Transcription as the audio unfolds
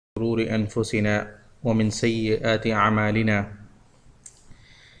شرور أنفسنا ومن سيئات أعمالنا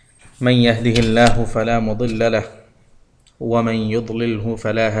من يهده الله فلا مضل له ومن يضلله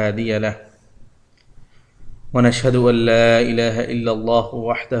فلا هادي له ونشهد أن لا إله إلا الله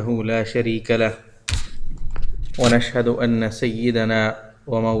وحده لا شريك له ونشهد أن سيدنا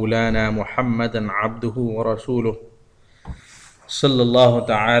ومولانا محمدا عبده ورسوله صلى الله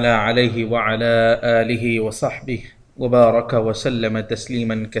تعالى عليه وعلى آله وصحبه وبارك وسلم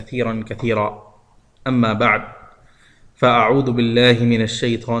تسليما كثيرا أما بعد فأعوذ بالله من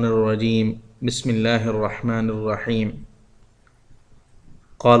الشيطان الرجيم بسم الله الرحمن الرحيم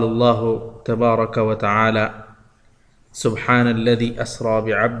قال الله تبارك وتعالى سبحان الذي أسرى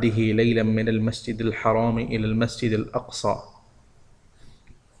بعبده ليلا من المسجد الحرام إلى المسجد الأقصى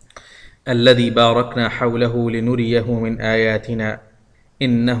الذي باركنا حوله لنريه من آياتنا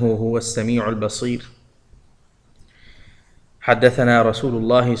إنه هو السميع البصير حدثنا رسول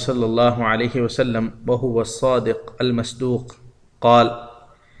الله صلى الله عليه وسلم وهو الصادق المصدوق قال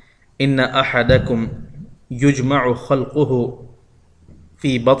إن أحدكم يجمع خلقه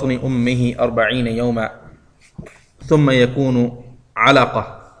في بطن أمه 40 يوما ثم يكون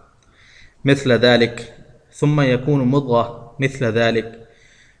علقة مثل ذلك ثم يكون مضغة مثل ذلك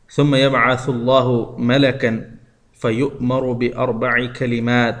ثم يبعث الله ملكا فيؤمر ب4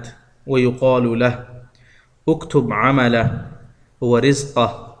 كلمات ويقال له اكتب عمله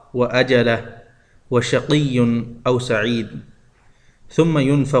ورزقه وأجله وشقي أو سعيد ثم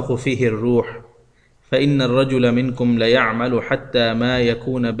ينفخ فيه الروح فإن الرجل منكم ليعمل حتى ما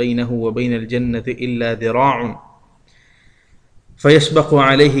يكون بينه وبين الجنة إلا ذراع فيسبق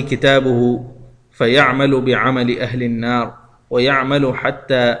عليه كتابه فيعمل بعمل أهل النار ويعمل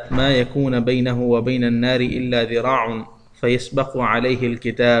حتى ما يكون بينه وبين النار إلا ذراع فيسبق عليه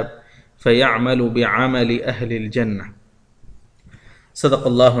الكتاب فيعمل بعمل أهل الجنة صدق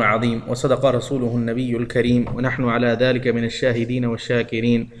الله العظيم وصدق رسوله النبي الكريم ونحن على ذلك من الشاهدين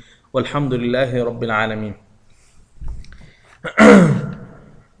والشاكرين والحمد لله رب العالمين.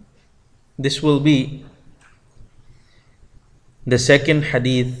 This will be the second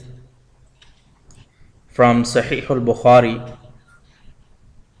hadith from Sahih-ul Bukhari,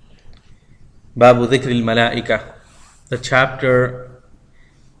 Babu Dhikr al-Malaika, the chapter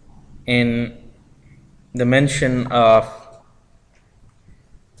in the mention of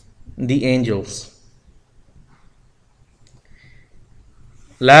the angels.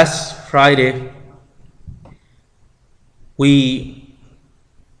 Last Friday we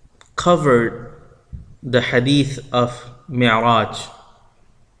covered the hadith of Mi'raj,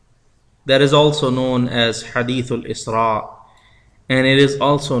 that is also known as Hadith al-Isra, and it is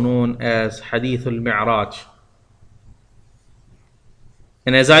also known as Hadith al-Mi'raj.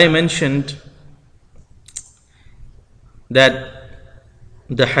 And as I mentioned, that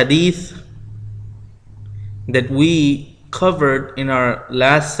the hadith that we covered in our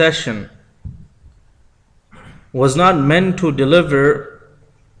last session was not meant to deliver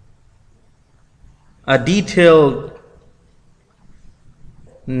a detailed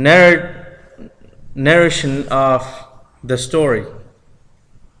narration of the story.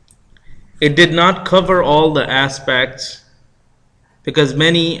 It did not cover all the aspects, because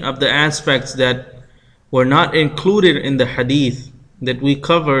many of the aspects that were not included in the hadith that we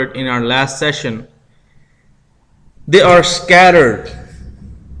covered in our last session, they are scattered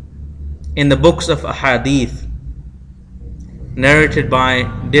in the books of ahadith narrated by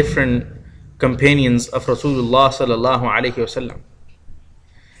different companions of Rasulullah sallallahu alaihi wasallam.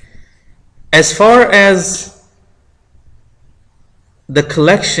 As far as the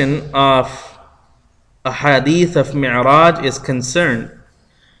collection of ahadith of Mi'raj is concerned,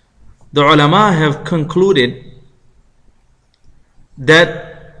 the ulama have concluded that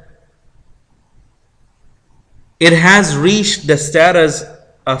it has reached the status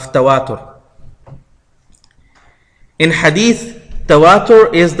of tawatur. In hadith,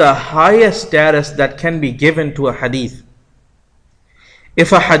 tawatur is the highest status that can be given to a hadith.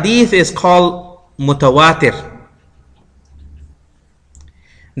 If a hadith is called mutawatir,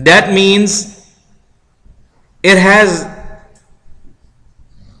 that means it has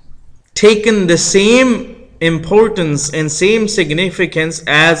taken the same importance and same significance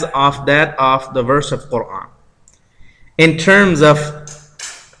as of that of the verse of Quran in terms of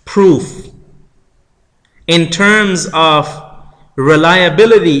proof, in terms of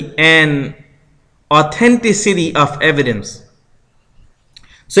reliability and authenticity of evidence.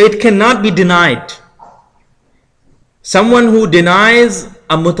 So it cannot be denied. Someone who denies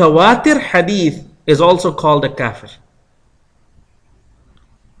a mutawatir hadith is also called a kafir.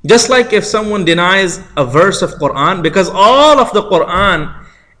 Just like if someone denies a verse of Quran, because all of the Quran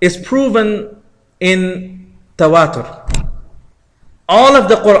is proven in tawatur. All of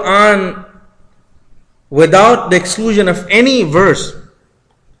the Quran, without the exclusion of any verse,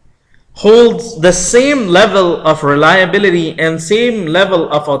 holds the same level of reliability and same level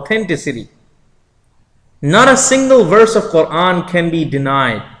of authenticity. Not a single verse of Quran can be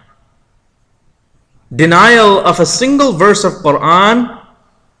denied. Denial of a single verse of Quran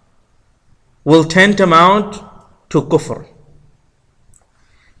will tantamount to kufr.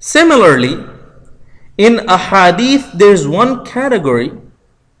 Similarly, in a hadith, there's one category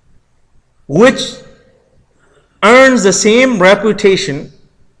which earns the same reputation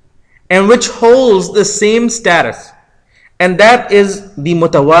and which holds the same status, and that is the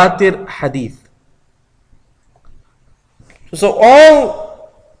mutawatir hadith. So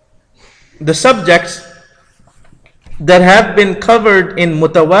all the subjects that have been covered in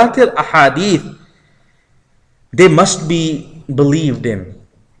mutawatir ahadith, they must be believed in.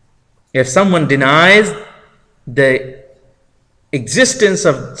 If someone denies the existence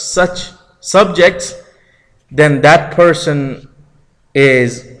of such subjects, then that person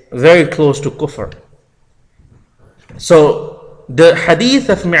is very close to kufr. So the hadith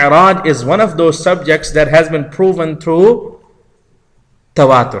of Mi'raj is one of those subjects that has been proven through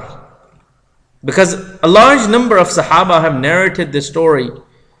tawatur, because a large number of Sahaba have narrated this story,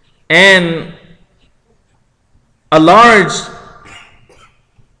 and a large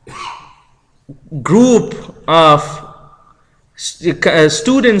group of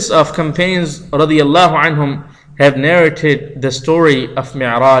students of companions radiyallahu anhum have narrated the story of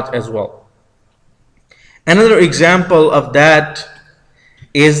Mi'raj as well. Another example of that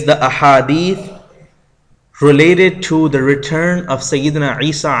is the ahadith related to the return of Sayyidina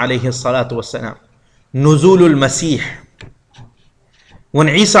Isa alayhi salatu wasalam, Nuzulul Masih, when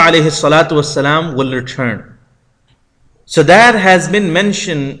Isa alayhi salatu wasalam will return. So that has been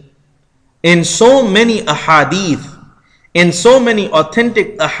mentioned in so many ahadith, in so many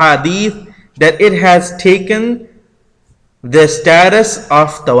authentic ahadith, that it has taken the status of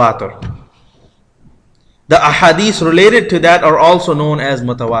tawatur. The ahadith related to that are also known as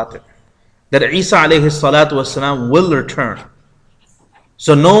mutawatir, that Isa alayhi salatu wasalam will return.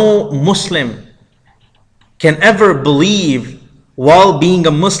 So no Muslim can ever believe while being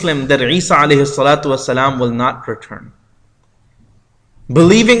a Muslim that Isa alayhi salatu wasalam will not return.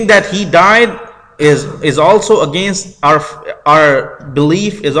 Believing that he died is also against our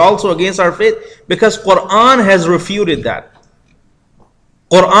belief, is also against our faith, because Quran has refuted that.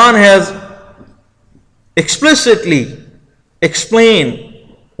 Quran has explicitly explained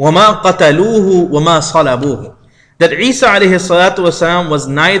وَمَا قَتَلُوهُ وَمَا صَلَبُوهُ, that Isa alayhi salatu wasalam was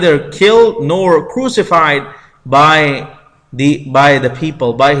neither killed nor crucified by the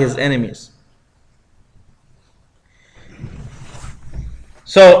people, by his enemies.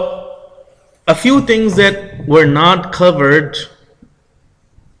 So a few things that were not covered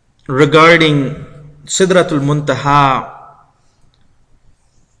regarding Sidratul Muntaha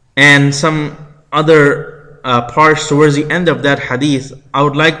and some other parts towards the end of that hadith, I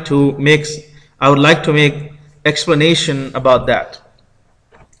would like to make explanation about that.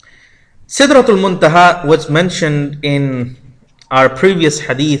 Sidratul Muntaha was mentioned in our previous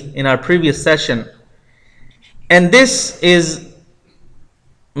hadith, in our previous session, and this is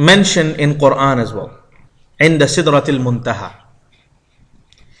mentioned in Quran as well, in the Sidratul Muntaha,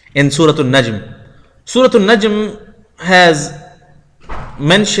 in Surah Al-Najm. Surah Al-Najm has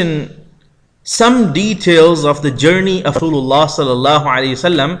mentioned some details of the journey of Rasulullah sallallahu alayhi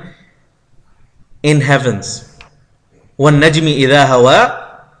wasallam in heavens. وَالنَّجْمِ إِذَا هَوَى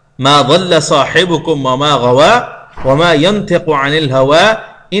مَا ضَلَّ صَاحِبُكُمْ وَمَا غَوَى وَمَا يَنْتِقُ عَنِ الْهَوَى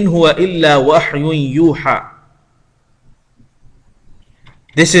إِنْ هُوَ إِلَّا وَحْيٌ يُوحَى.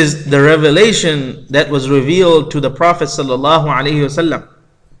 This is the revelation that was revealed to the Prophet sallallahu alayhi wasallam.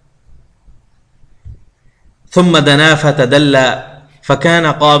 ثُمَّ دَنَا فَتَدَلَّى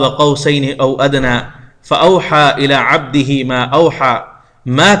فَكَانَ قَابَ قَوْسَيْنِ أَوْ أَدْنَى فَأَوْحَى إِلَى عَبْدِهِ مَا أَوْحَى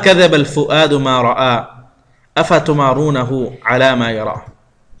مَا كَذَبَ الْفُؤَادُ مَا رَأَى أَفَتُمَارُونَهُ عَلَى مَا يَرَى.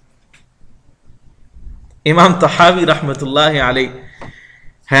 Imam Tahawi rahmatullahi alayh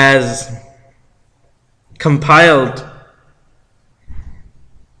has compiled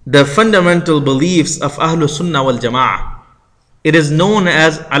the fundamental beliefs of Ahlul Sunnah wal Jama'ah. It is known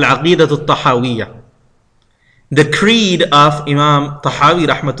as Al-Aqidatul Tahawiyya, the creed of Imam Tahawi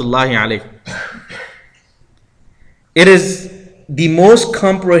rahmatullahi alayh. It is the most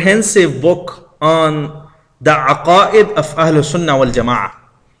comprehensive book on the aqaid of Ahlul Sunnah wal Jama'ah.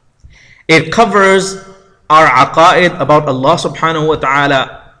 It covers our aqaid about Allah subhanahu wa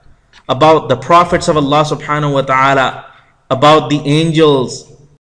ta'ala, about the prophets of Allah subhanahu wa ta'ala, about the angels,